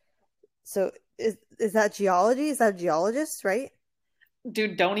like, so is that geology? Is that a geologist, right?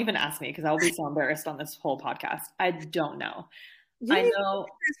 Dude, don't even ask me because I will be so embarrassed on this whole podcast. I don't know. You I know.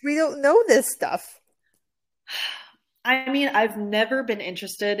 We don't know this stuff. I mean, I've never been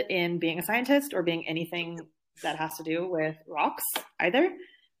interested in being a scientist or being anything that has to do with rocks either.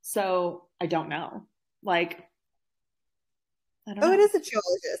 So I don't know. Like, I don't know. It is a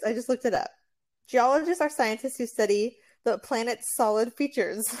geologist. I just looked it up. Geologists are scientists who study the planet's solid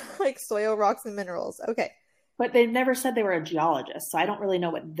features like soil, rocks, and minerals. Okay. But they never said they were a geologist, so I don't really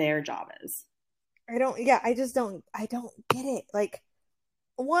know what their job is. I don't get it. Like,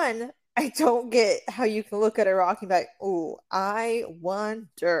 one, I don't get how you can look at a rock and be like, "Oh, I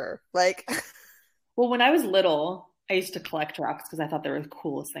wonder." Like, Well, when I was little, I used to collect rocks because I thought they were the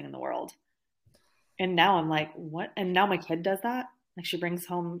coolest thing in the world. And now I'm like, what? And now my kid does that. Like she brings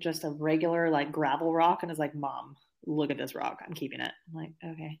home just a regular like gravel rock and is like, Mom, look at this rock. I'm keeping it. I'm like,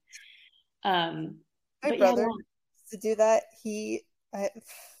 okay. Um, my but yeah, brother no. used to do that.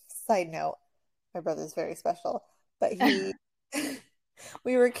 Side note, my brother's very special, but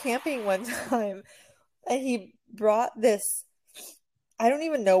we were camping one time and he brought this. I don't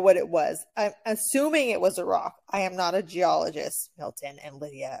even know what it was. I'm assuming it was a rock. I am not a geologist, Milton and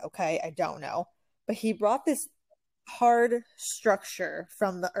Lydia. Okay. I don't know. But he brought this hard structure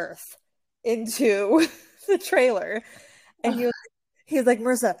from the earth into the trailer. And he was like,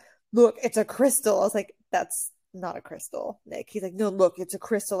 Marissa, look, it's a crystal. I was like, that's not a crystal, Nick. He's like, no, look, it's a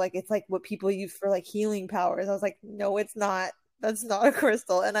crystal. Like, it's like what people use for like healing powers. I was like, no, it's not. That's not a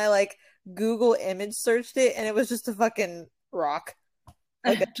crystal. And I like Google image searched it and it was just a fucking rock.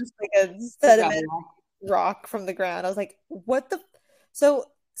 Just Like a a gravel sediment rock. rock from the ground. I was like, what the? So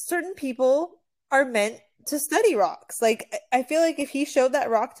certain people are meant to study rocks. Like, I feel like if he showed that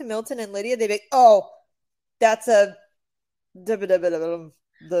rock to Milton and Lydia, they'd be like, oh, that's a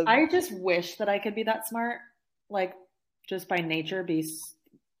the I just wish that I could be that smart, like just by nature,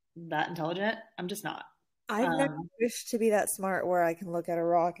 that intelligent. I'm just not. I've never Um, wished to be that smart where I can look at a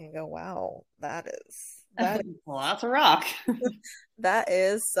rock and go, wow, well, that's a rock. that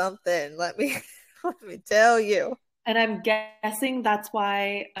is something. Let me let me tell you. And I'm guessing that's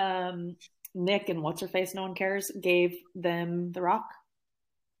why Nick and what's her face, no one cares, gave them the rock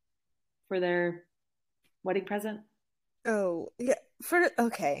for their wedding present. Oh, yeah.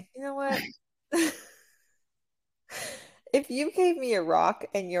 Okay, you know what? If you gave me a rock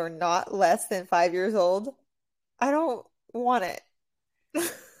and you're not less than 5 years old, I don't want it.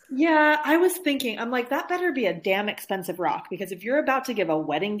 Yeah, I was thinking, I'm like, that better be a damn expensive rock because if you're about to give a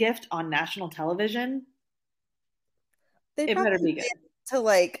wedding gift on national television, They it better probably be good. get to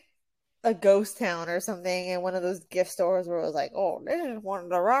like a ghost town or something in one of those gift stores where it was like, oh, this is one of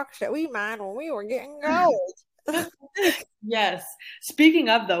the rocks that we mined when we were getting gold. Yes. Speaking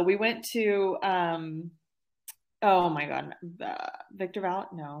of though, we went to oh my God, Victor Val?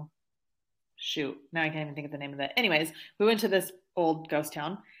 No. Shoot. Now I can't even think of the name of it. Anyways, we went to this old ghost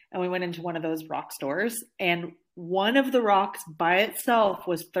town and we went into one of those rock stores and one of the rocks by itself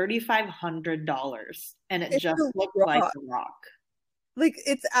was $3,500 and it It's just a looked like rock. a rock. Like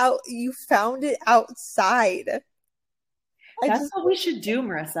it's out, you found it outside. I That's just, what we should do,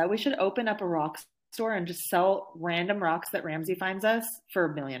 Marissa. We should open up a rock store and just sell random rocks that Ramsey finds us for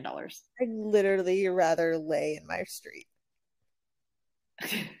 $1 million. I'd literally rather lay in my street.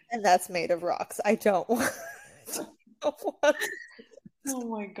 And that's made of rocks. I don't want, don't want Oh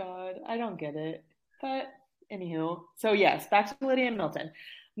my God. I don't get it. But anywho, so yes, back to Lydia and Milton.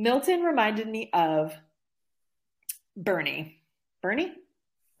 Milton reminded me of Bernie. Bernie?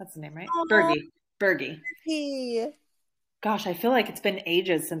 That's the name, right? Oh, Bergie. Bergie. he. Gosh, I feel like it's been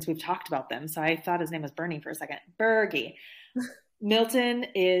ages since we've talked about them. So I thought his name was Bernie for a second. Bergie. Milton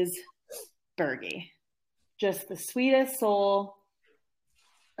is Bergie. Just the sweetest soul,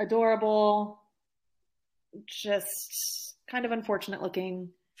 adorable, just kind of unfortunate looking.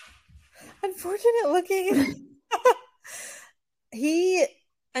 Unfortunate looking. He,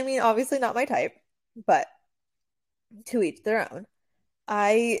 I mean, obviously not my type, but to each their own.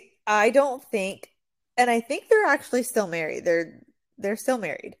 I don't think, and I think they're actually still married. They're still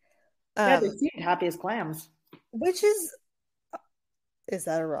married. Yeah, they Um, seem happy as clams. which is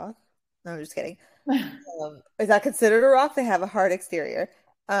that a rock? No, I'm just kidding. Is that considered a rock? They have a hard exterior.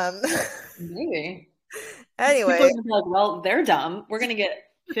 Um, Maybe. People are anyway, gonna be like, well, they're dumb. We're gonna get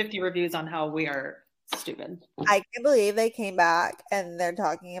 50 reviews on how we are stupid. I can't believe they came back and they're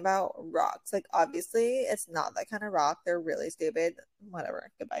talking about rocks. Like, obviously, it's not that kind of rock. They're really stupid.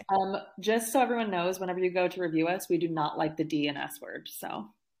 Whatever. Goodbye. Just so everyone knows, whenever you go to review us, we do not like the D and S word. So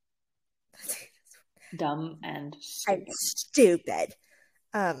dumb and I'm stupid. stupid.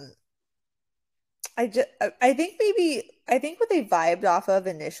 Um, I think I think what they vibed off of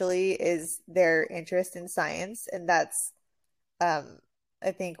initially is their interest in science, and that's um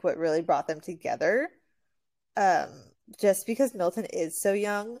I think what really brought them together. Um, just because Milton is so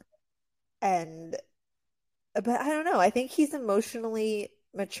young and but I don't know, I think he's emotionally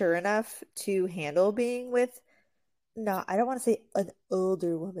mature enough to handle being with no, I don't want to say an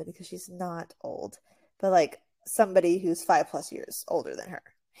older woman because she's not old, but like somebody who's 5+ years older than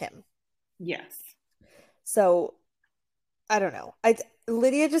him. Yes. So I don't know. I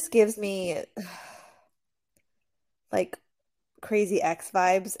Lydia just gives me like crazy ex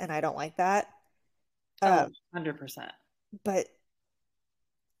vibes, and I don't like that. Oh, Um, 100%. but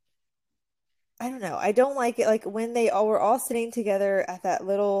I don't know. I don't like it. Like when they all were all sitting together at that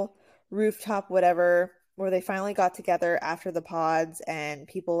little rooftop, whatever, where they finally got together after the pods and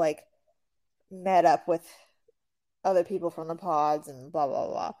people like met up with other people from the pods and blah, blah,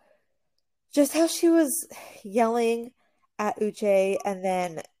 blah. Just how she was yelling at Uche and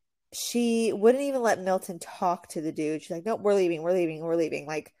then she wouldn't even let Milton talk to the dude. She's like, nope, we're leaving, we're leaving, we're leaving.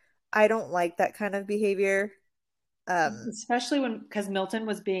 Like, I don't like that kind of behavior. Um, Especially because Milton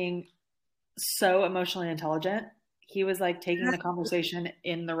was being so emotionally intelligent. He was like taking the conversation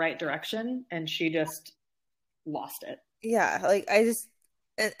in the right direction, and she just lost it. yeah, like I just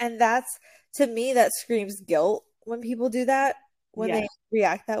and that's to me that screams guilt when people do that, when they Yes.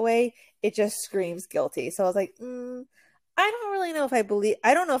 react that way, it just screams guilty. So I was like, I don't really know if I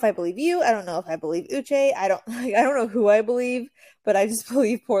don't know if I believe you. I don't know if I believe Uche. I don't like, I don't know who I believe, but I just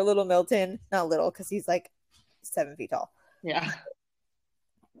believe poor little Milton, not little because he's like 7 feet tall. Yeah.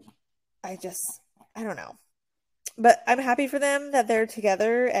 I just I don't know. But I'm happy for them that they're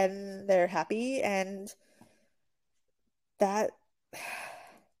together and they're happy and that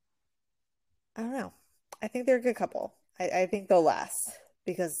I don't know. I think they're a good couple. I think they'll last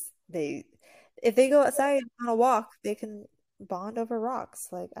because if they go outside on a walk, they can bond over rocks.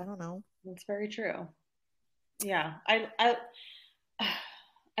 Like, I don't know. That's very true. Yeah. I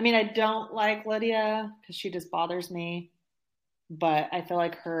mean, I don't like Lydia because she just bothers me, but I feel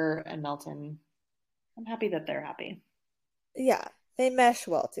like her and Milton, I'm happy that they're happy. Yeah, they mesh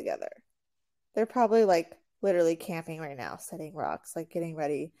well together. They're probably like literally camping right now, setting rocks, like getting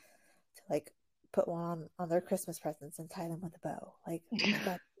ready to like put one on their Christmas presents and tie them with a bow. Like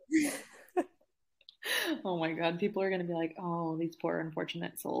that. Oh my God. People are going to be like, oh, these poor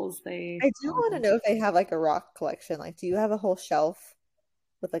unfortunate souls. They, I do oh. want to know if they have like a rock collection. Like, do you have a whole shelf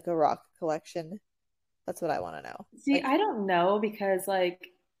with like a rock collection? That's what I want to know. See, Like, I don't know because like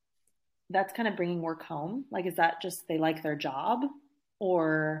that's kind of bringing work home. Like, is that just they like their job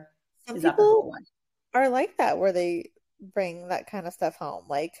or some is that their whole people life? are like that where they bring that kind of stuff home.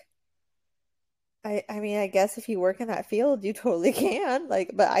 Like, I mean, I guess if you work in that field, you totally can.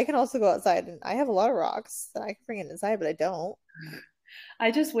 Like, but I can also go outside and I have a lot of rocks that I can bring it inside, but I don't.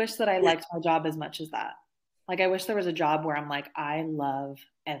 I just wish that I liked my job as much as that. Like, I wish there was a job where I'm like, I love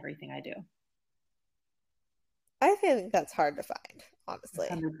everything I do. I think that's hard to find, honestly.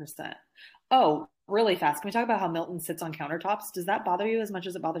 100%. Oh, really fast. Can we talk about how Milton sits on countertops? Does that bother you as much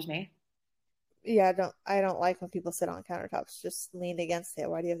as it bothers me? Yeah, I don't like when people sit on countertops. Just lean against it.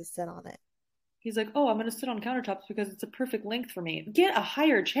 Why do you have to sit on it? He's like, oh, I'm going to sit on countertops because it's a perfect length for me. Get a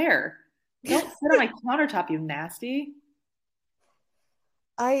higher chair. Don't sit on my countertop, you nasty.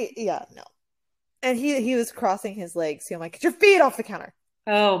 Yeah, no. And he was crossing his legs too. I'm like, get your feet off the counter.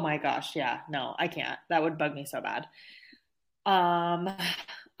 Oh my gosh. Yeah. No, I can't. That would bug me so bad. Um,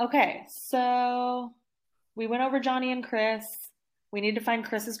 okay. So we went over Johnny and Chris. We need to find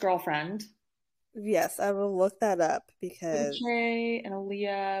Chris's girlfriend. Yes, I will look that up because Uche and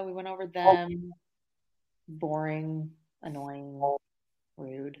Aaliyah, we went over them. Boring, annoying,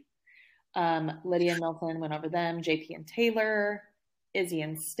 rude. Lydia and Milton went over them. JP and Taylor, Izzy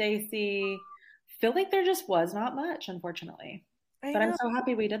and Stacy. Feel like there just was not much, unfortunately. I But I'm know. so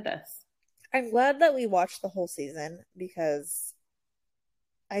happy we did this. I'm glad that we watched the whole season because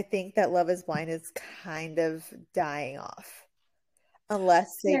I think that Love is Blind is kind of dying off.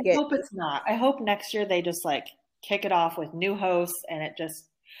 Unless Yeah, they I get hope it's not. I hope next year they just like kick it off with new hosts and it just,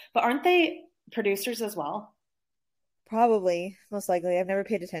 but aren't they producers as well? probably, most likely. I've never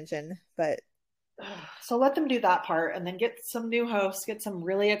paid attention, but So let them do that part and then get some new hosts, get some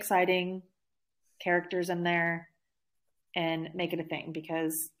really exciting characters in there and make it a thing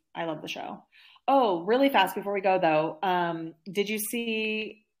because I love the show. Oh, really fast before we go though, did you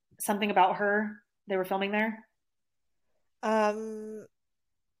see something about her they were filming there? um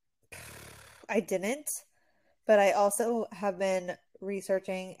I didn't. But I also have been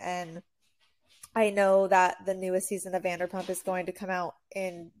researching and I know that the newest season of Vanderpump is going to come out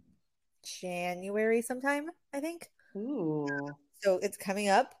in January sometime, I think. Ooh. So it's coming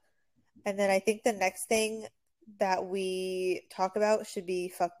up. And then I think the next thing that we talk about should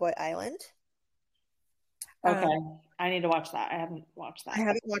be Fuckboy Island. Okay. Um, I need to watch that. I haven't watched I that.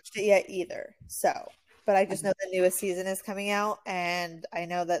 haven't watched it yet either. So, but I just Okay. know the newest season is coming out, and I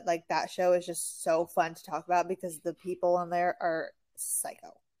know that like that show is just so fun to talk about because the people on there are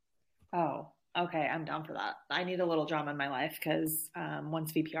psycho. Oh, okay. I'm down for that. I need a little drama in my life because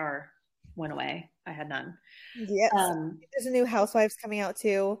once VPR went away, I had none. Yes, Um, there's a new Housewives coming out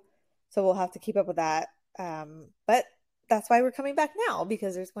too, so we'll have to keep up with that. But that's why we're coming back now,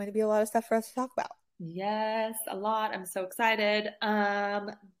 because there's going to be a lot of stuff for us to talk about. Yes, a lot. I'm so excited.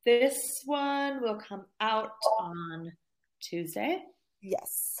 This one will come out on Tuesday.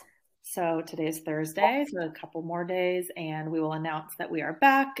 Yes. So today's Thursday, so a couple more days, and we will announce that we are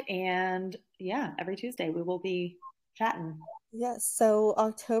back. And yeah, every Tuesday we will be chatting. Yes. So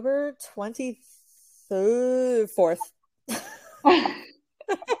October 24th.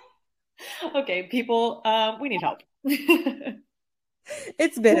 Okay, people, we need help.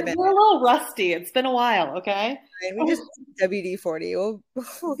 It's been a minute. We're a little rusty. It's been a while, okay? We just WD-40.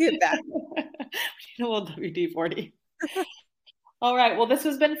 We'll get back. We'll WD-40. All right. Well, this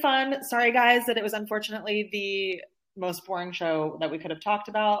has been fun. Sorry, guys, that it was unfortunately the most boring show that we could have talked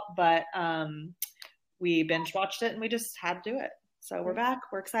about, but we binge watched it and we just had to do it. So we're back.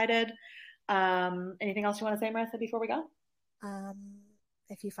 We're excited. Anything else you want to say, Marissa, before we go?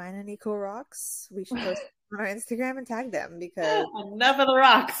 If you find any cool rocks, we should post on our Instagram and tag them, because enough of the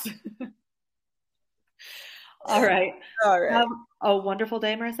rocks. All right. All right. Have a wonderful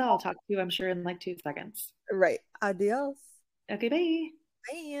day, Marissa. I'll talk to you, I'm sure, in like 2 seconds. Right. Adios. Okay, bye.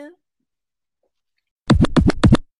 Bye.